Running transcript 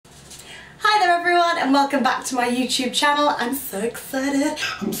and welcome back to my YouTube channel. I'm so excited.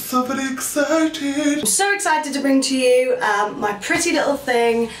 I'm so very excited. I'm so excited to bring to you my pretty little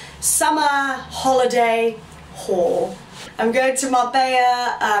thing summer holiday haul. I'm going to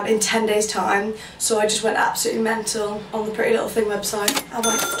Marbella in 10 days time, so I just went absolutely mental on the Pretty Little Thing website. I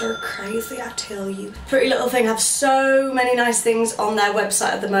went stir crazy, I tell you. Pretty Little Thing have so many nice things on their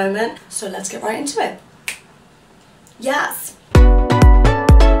website at the moment, so let's get right into it. Yes.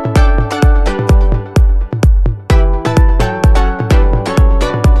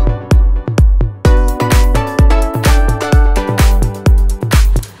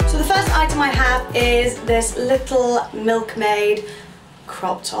 Is this little Milkmaid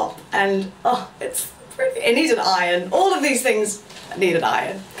crop top, and oh, it's pretty. It needs an iron. All of these things need an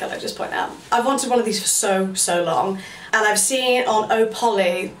iron, can I just point out. I've wanted one of these for so long, and I've seen on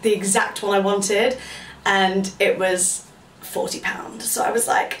Opoly the exact one I wanted, and it was £40. So I was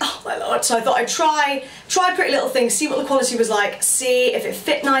like, oh my lord. So I thought I'd try Pretty Little Thing, see what the quality was like, see if it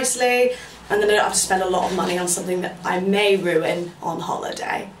fit nicely, and then I don't have to spend a lot of money on something that I may ruin on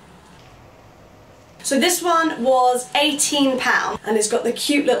holiday. So this one was £18, and it's got the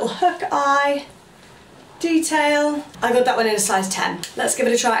cute little hook eye detail. I got that one in a size 10. Let's give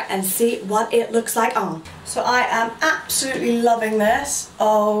it a try and see what it looks like on. So I am absolutely loving this.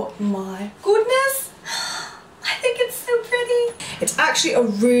 Oh my goodness. I think it's so pretty. It's actually a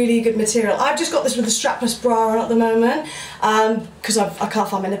really good material. I've just got this with a strapless bra on at the moment because I can't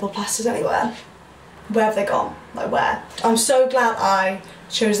find my nipple plasters anywhere. Where have they gone? Like where? I'm so glad I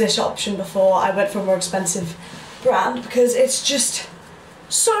chose this option before I went for a more expensive brand, because it's just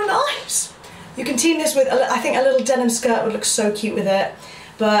so nice. You can team this with, I think a little denim skirt would look so cute with it.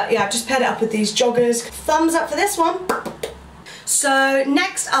 But yeah, I've just paired it up with these joggers. Thumbs up for this one. So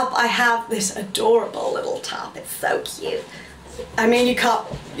next up I have this adorable little top. It's so cute. I mean, you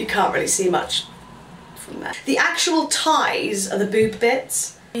can't really see much from there. The actual ties are the boob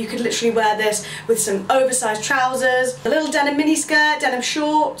bits. You could literally wear this with some oversized trousers, a little denim mini skirt, denim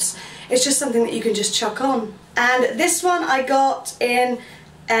shorts. It's just something that you can just chuck on. And this one I got in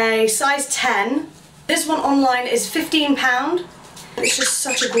a size 10. This one online is £15. It's just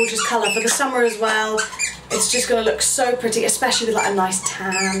such a gorgeous colour for the summer as well. It's just going to look so pretty, especially with like a nice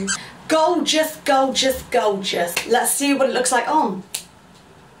tan. Gorgeous, gorgeous, gorgeous. Let's see what it looks like on.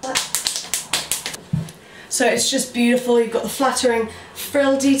 So it's just beautiful. You've got the flattering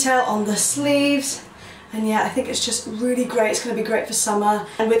frill detail on the sleeves, and yeah, I think it's just really great. It's going to be great for summer,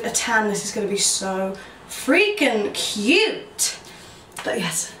 and with a tan this is going to be so freaking cute. But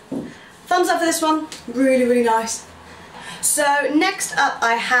yes, thumbs up for this one. Really nice. So next up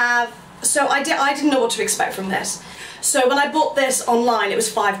I have, I didn't know what to expect from this. So when I bought this online, it was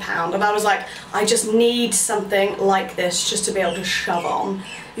 £5, and I was like, I just need something like this just to be able to shove on.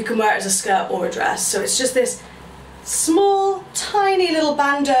 You can wear it as a skirt or a dress. So it's just this small, tiny little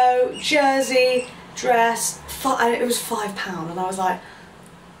bandeau jersey dress. It was £5, and I was like,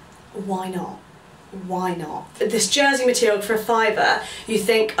 why not? Why not? This jersey material for a £5, you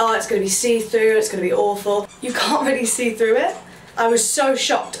think, oh, it's going to be see-through, it's going to be awful. You can't really see through it. I was so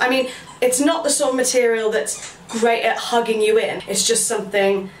shocked. I mean, it's not the sort of material that's great at hugging you in. It's just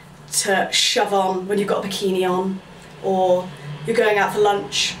something to shove on when you've got a bikini on, or you're going out for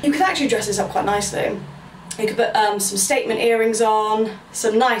lunch. You could actually dress this up quite nicely. You could put some statement earrings on,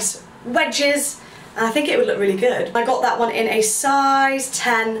 some nice wedges, and I think it would look really good. I got that one in a size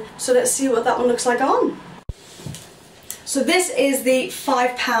 10, so let's see what that one looks like on. So this is the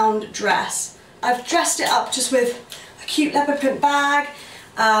 £5 dress. I've dressed it up just with a cute leopard print bag,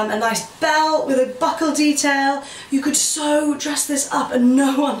 a nice belt with a buckle detail. You could so dress this up and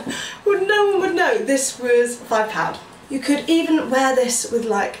no one would know this was £5. You could even wear this with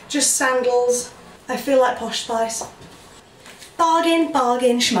like just sandals. I feel like Posh Spice. Bargain,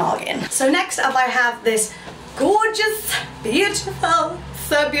 bargain, schmargain. So next up I have this gorgeous, beautiful,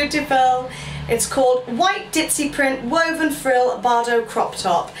 so beautiful. It's called White Ditzy Print Woven Frill Bardo Crop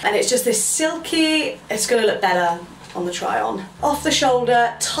Top. And it's just this silky, it's gonna look better on the try on. Off the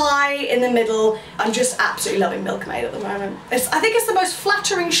shoulder, tie in the middle. I'm just absolutely loving Milkmaid at the moment. I think it's the most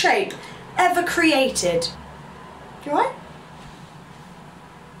flattering shape ever created. You alright?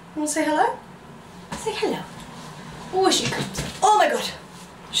 You want to say hello? Say hello. Oh, she comes. Oh my god.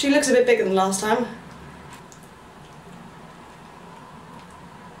 She looks a bit bigger than last time.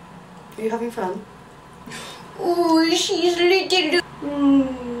 Are you having fun? Oh, she's little.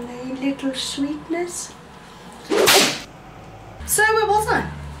 Little sweetness. So where was I?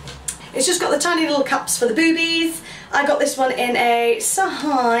 It's just got the tiny little cups for the boobies. I got this one in a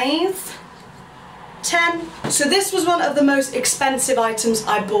size 10. So this was one of the most expensive items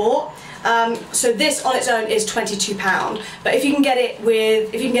I bought. So this on its own is £22, but if you can get it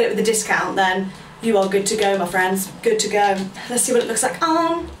with a discount, then you are good to go, my friends. Good to go. Let's see what it looks like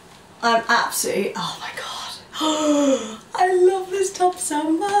on. I'm absolutely, oh my god. I love this top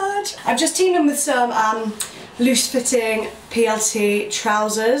so much. I've just teamed them with some loose-fitting PLT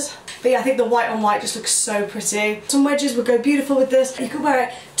trousers. But yeah, I think the white on white just looks so pretty. Some wedges would go beautiful with this. You could wear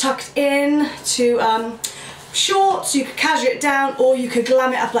it tucked in to shorts, you could casual it down, or you could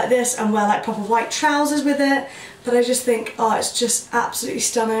glam it up like this and wear like proper white trousers with it. But I just think, oh, it's just absolutely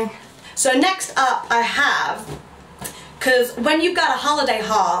stunning. So next up I have, because when you've got a holiday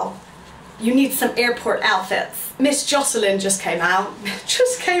haul, you need some airport outfits. Miss Jocelyn just came out.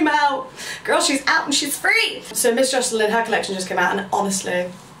 Girl, she's out and she's free. So Miss Jocelyn, her collection just came out, and honestly,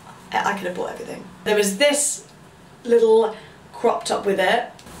 I could have bought everything. There was this little crop top with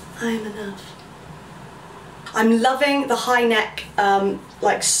it. I am enough. I'm loving the high neck,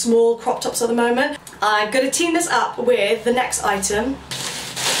 like small crop tops at the moment. I'm going to team this up with the next item.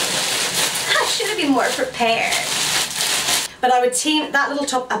 I should have been more prepared. But I would team that little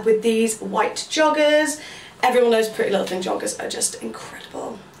top up with these white joggers. Everyone knows Pretty Little Thing joggers are just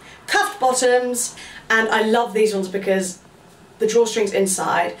incredible. Cuffed bottoms, and I love these ones because the drawstrings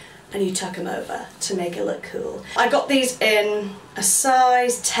inside and you tuck them over to make it look cool. I got these in a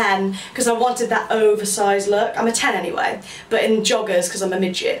size 10 because I wanted that oversized look. I'm a 10 anyway, but in joggers, because I'm a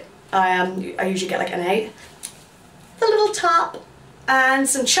midget, I usually get like an 8. The little top and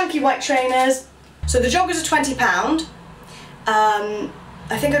some chunky white trainers. So the joggers are £20. I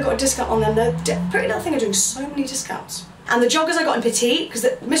think I got a discount on them. The Pretty Little Thing are doing so many discounts. And the joggers I got in petite, because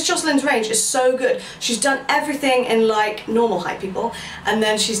Miss Jocelyn's range is so good. She's done everything in like normal height people, and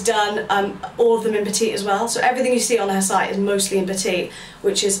then she's done all of them in petite as well. So everything you see on her site is mostly in petite,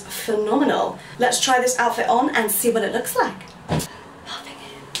 which is phenomenal. Let's try this outfit on and see what it looks like. Loving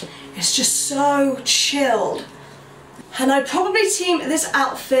it. It's just so chilled. And I'd probably team this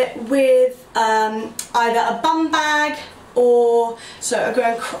outfit with either a bum bag, or so I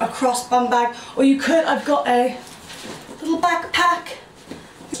go across bum bag, or you could, I've got a little backpack.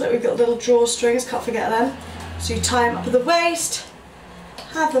 So we've got little drawstrings, can't forget them. So you tie them up at the waist,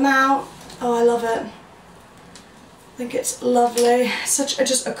 have them out. Oh, I love it. I think it's lovely. Such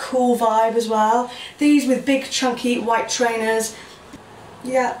just a cool vibe as well. These with big chunky white trainers.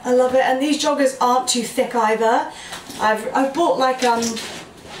 Yeah, I love it. And these joggers aren't too thick either. I've bought like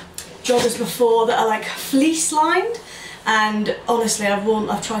joggers before that are like fleece lined, and honestly I've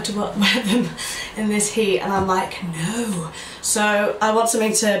tried to wear them in this heat and I'm like, no. So I want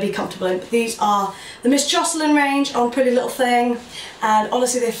something to be comfortable in. But these are the Miss Jocelyn range on Pretty Little Thing, and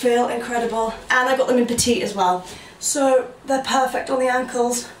honestly they feel incredible. And I got them in petite as well, so they're perfect on the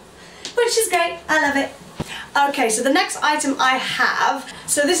ankles, which is great. I love it. Okay, so the next item I have,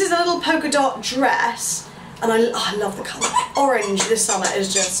 so this is a little polka dot dress, and I love the colour. Orange this summer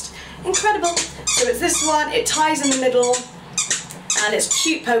is just incredible. So it's this one, it ties in the middle, and it's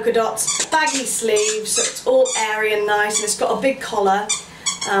cute polka dots, baggy sleeves, so it's all airy and nice, and it's got a big collar,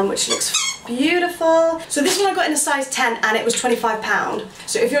 which looks beautiful. So this one I got in a size 10 and it was £25.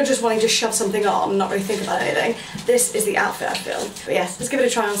 So if you're just wanting to shove something on and not really think about anything, this is the outfit I feel. But yes, let's give it a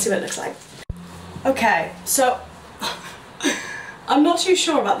try and see what it looks like. Okay, so I'm not too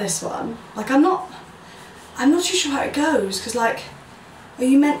sure about this one. Like I'm not too sure how it goes, because like, are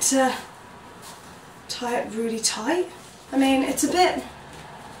you meant to tie it really tight? I mean, it's a bit,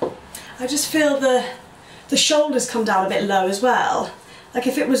 I just feel the shoulders come down a bit low as well. Like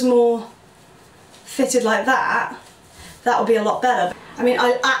if it was more fitted like that, that would be a lot better. I mean,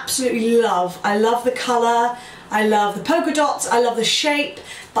 I love the colour, I love the polka dots, I love the shape,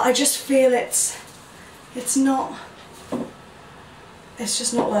 but I just feel it's just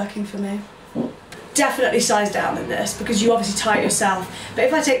not working for me. Definitely size down in this, because you obviously tie it yourself, but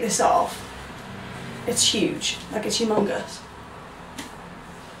if I take this off, it's huge, like it's humongous.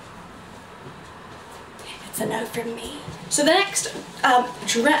 It's a no from me. So the next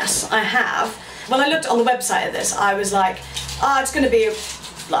dress I have, when I looked on the website of this, I was like, it's going to be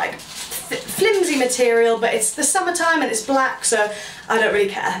like flimsy material, but it's the summertime and it's black, so I don't really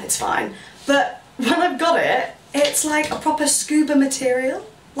care, it's fine. But when I've got it, it's like a proper scuba material.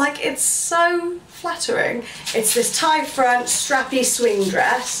 Like, it's so flattering. It's this tie front, strappy swing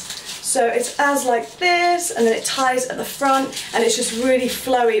dress. So it's as like this, and then it ties at the front, and it's just really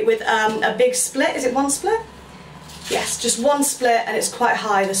flowy with a big split. Is it one split? Yes, just one split, and it's quite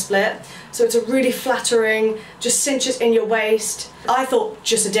high, the split. So it's a really flattering, just cinches in your waist. I thought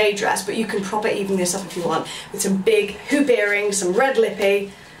just a day dress, but you can proper even this up if you want, with some big hoop earrings, some red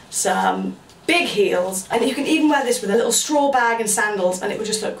lippy, some big heels, and you can even wear this with a little straw bag and sandals and it would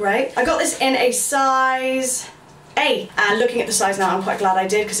just look great. I got this in a size 8, and looking at the size now I'm quite glad I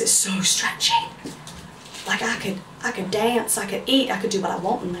did because it's so stretchy. Like I could dance, I could eat, I could do what I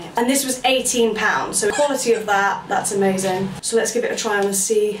want in there. And this was £18, so the quality of that's amazing. So let's give it a try on and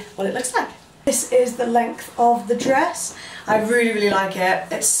see what it looks like. This is the length of the dress. I really, really like it.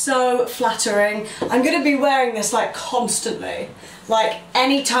 It's so flattering. I'm going to be wearing this like constantly. Like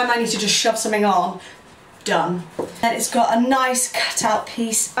anytime I need to just shove something on, done. And it's got a nice cutout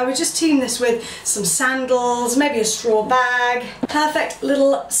piece. I would just team this with some sandals, maybe a straw bag. Perfect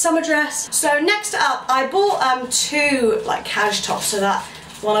little summer dress. So next up, I bought 2 like cash tops, so that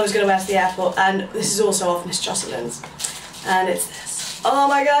one I was going to wear to the airport, and this is also off Miss Jocelyn's. And it's this. Oh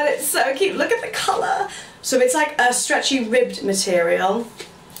my god, it's so cute. Look at the colour. So it's like a stretchy ribbed material,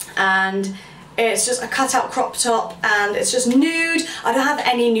 and it's just a cutout crop top, and it's just nude. I don't have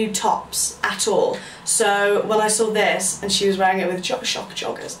any nude tops at all. So when I saw this and she was wearing it with shock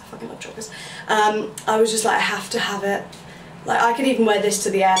joggers, I fucking love joggers, I was just like, I have to have it. Like I could even wear this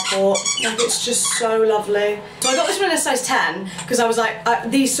to the airport. Like it's just so lovely. So I got this one in a size 10 because I was like,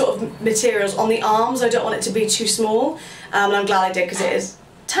 these sort of materials on the arms, I don't want it to be too small. And I'm glad I did because it is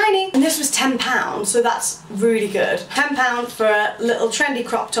tiny. And this was £10, so that's really good. £10 for a little trendy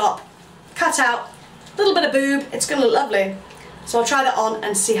crop top, cut out, little bit of boob. It's gonna look lovely. So I'll try that on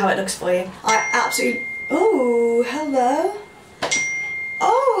and see how it looks for you. I absolutely, oh, hello.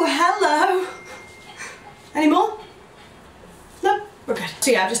 Oh, hello. Any more? No, we're good.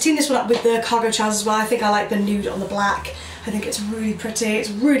 So yeah, I've just teamed this one up with the cargo trousers as well. I think I like the nude on the black. I think it's really pretty, it's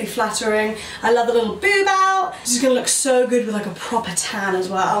really flattering. I love the little boob out. This is gonna look so good with like a proper tan as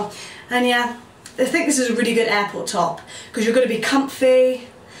well. And yeah, I think this is a really good airport top because you're gonna be comfy.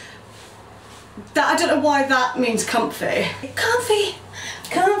 I don't know why that means comfy. Comfy,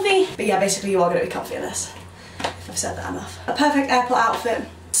 comfy. But yeah, basically you are gonna be comfy in this, if I've said that enough. A perfect airport outfit.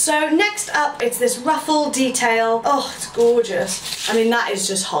 So next up, it's this ruffle detail. Oh, it's gorgeous. I mean, that is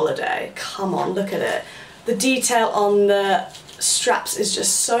just holiday. Come on, look at it. The detail on the straps is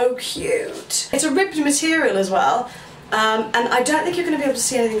just so cute. It's a ribbed material as well, and I don't think you're going to be able to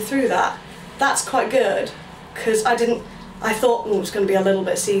see anything through that. That's quite good, because I thought it was going to be a little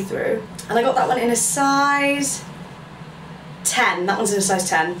bit see-through. And I got that one in a size 10, that one's in a size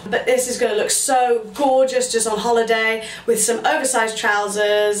 10. But this is going to look so gorgeous just on holiday with some oversized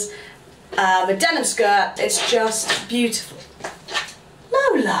trousers, a denim skirt. It's just beautiful.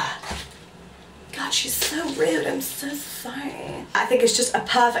 Lola! God, she's so rude, I'm so sorry. I think it's just a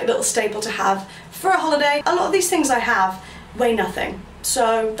perfect little staple to have for a holiday. A lot of these things I have weigh nothing,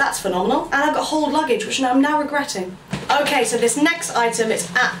 so that's phenomenal. And I've got hold luggage, which I'm now regretting. Okay, so this next item is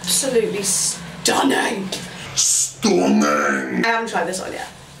absolutely stunning. Stunning! I haven't tried this on yet,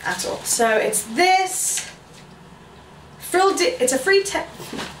 at all. So it's this frill, it's a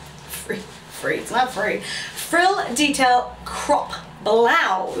it's not free. Frill detail crop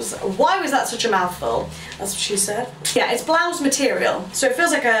blouse. Why was that such a mouthful? That's what she said. Yeah, it's blouse material, so it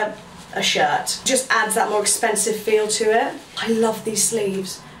feels like a shirt. Just adds that more expensive feel to it. I love these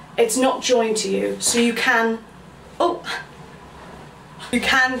sleeves. It's not joined to you, so you can, you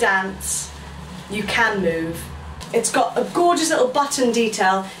can dance, you can move. It's got a gorgeous little button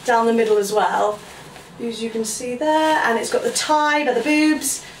detail down the middle as well, as you can see there, and it's got the tie by the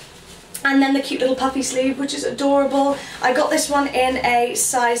boobs, and then the cute little puffy sleeve, which is adorable. I got this one in a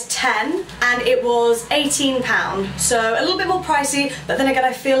size 10 and it was £18, so a little bit more pricey, but then again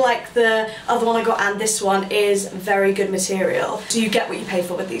I feel like the other one I got and this one is very good material. So you get what you pay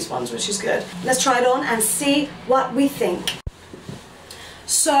for with these ones, which is good. Let's try it on and see what we think.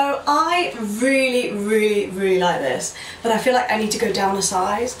 So I really like this, but I feel like I need to go down a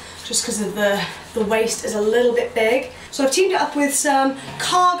size just because of the waist is a little bit big. So I've teamed it up with some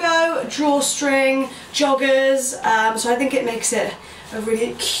cargo, drawstring, joggers, so I think it makes it a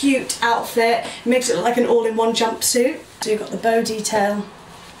really cute outfit. It makes it look like an all-in-one jumpsuit. So you've got the bow detail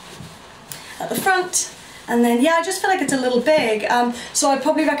at the front, and then yeah, I just feel like it's a little big, so I'd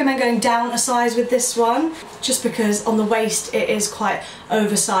probably recommend going down a size with this one, just because on the waist it is quite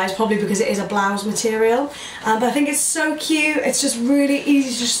oversized, probably because it is a blouse material, but I think it's so cute. It's just really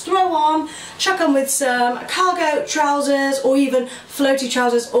easy to just throw on, chuck on with some cargo trousers, or even floaty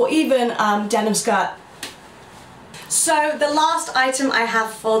trousers, or even denim skirt. So the last item I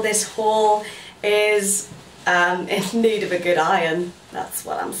have for this haul is in need of a good iron, that's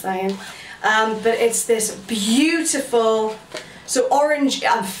what I'm saying. But it's this beautiful, so orange,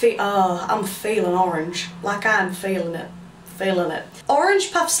 I'm feeling orange, like I'm feeling it.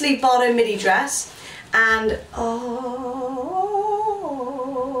 Orange puff sleeve bottom midi dress, and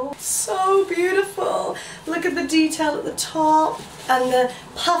So beautiful. Look at the detail at the top and the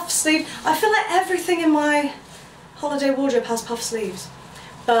puff sleeve. I feel like everything in my holiday wardrobe has puff sleeves,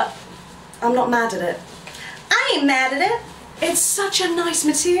 but I'm not mad at it. I ain't mad at it. It's such a nice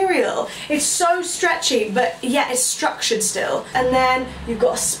material. It's so stretchy, but yet it's structured still. And then you've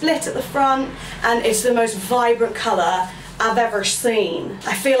got a split at the front, and it's the most vibrant colour I've ever seen.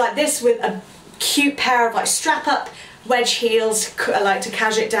 I feel like this with a cute pair of like strap-up wedge heels, like to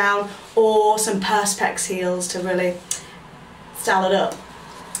cash it down, or some perspex heels to really style it up,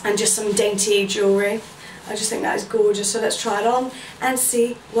 and just some dainty jewellery. I just think that is gorgeous, so let's try it on and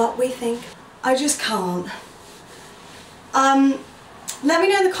see what we think. I just can't. Let me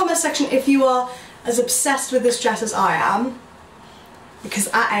know in the comment section if you are as obsessed with this dress as I am, because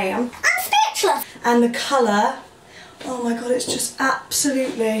I am. I'm speechless! And the colour, oh my god, it's just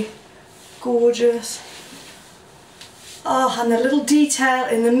absolutely gorgeous. Oh, and the little detail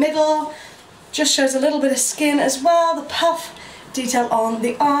in the middle just shows a little bit of skin as well. The puff detail on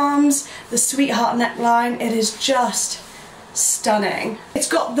the arms, the sweetheart neckline, it is just stunning. It's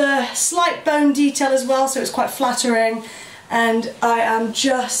got the slight bone detail as well, so it's quite flattering, and I am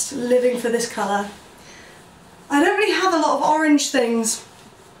just living for this colour. I don't really have a lot of orange things.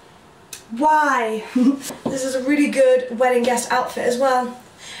 Why? This is a really good wedding guest outfit as well.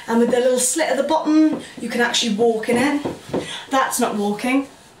 And with the little slit at the bottom, you can actually walk in it. That's not walking,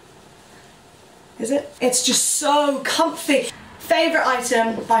 is it? It's just so comfy. Favourite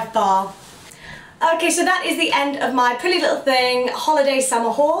item by far. Okay, so that is the end of my Pretty Little Thing holiday summer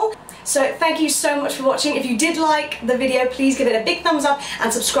haul. So thank you so much for watching. If you did like the video, please give it a big thumbs up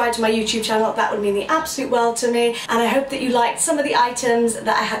and subscribe to my YouTube channel. That would mean the absolute world to me. And I hope that you liked some of the items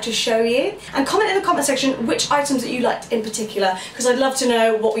that I had to show you. And comment in the comment section which items that you liked in particular, because I'd love to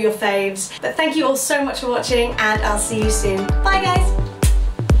know what were your faves. But thank you all so much for watching, and I'll see you soon. Bye guys!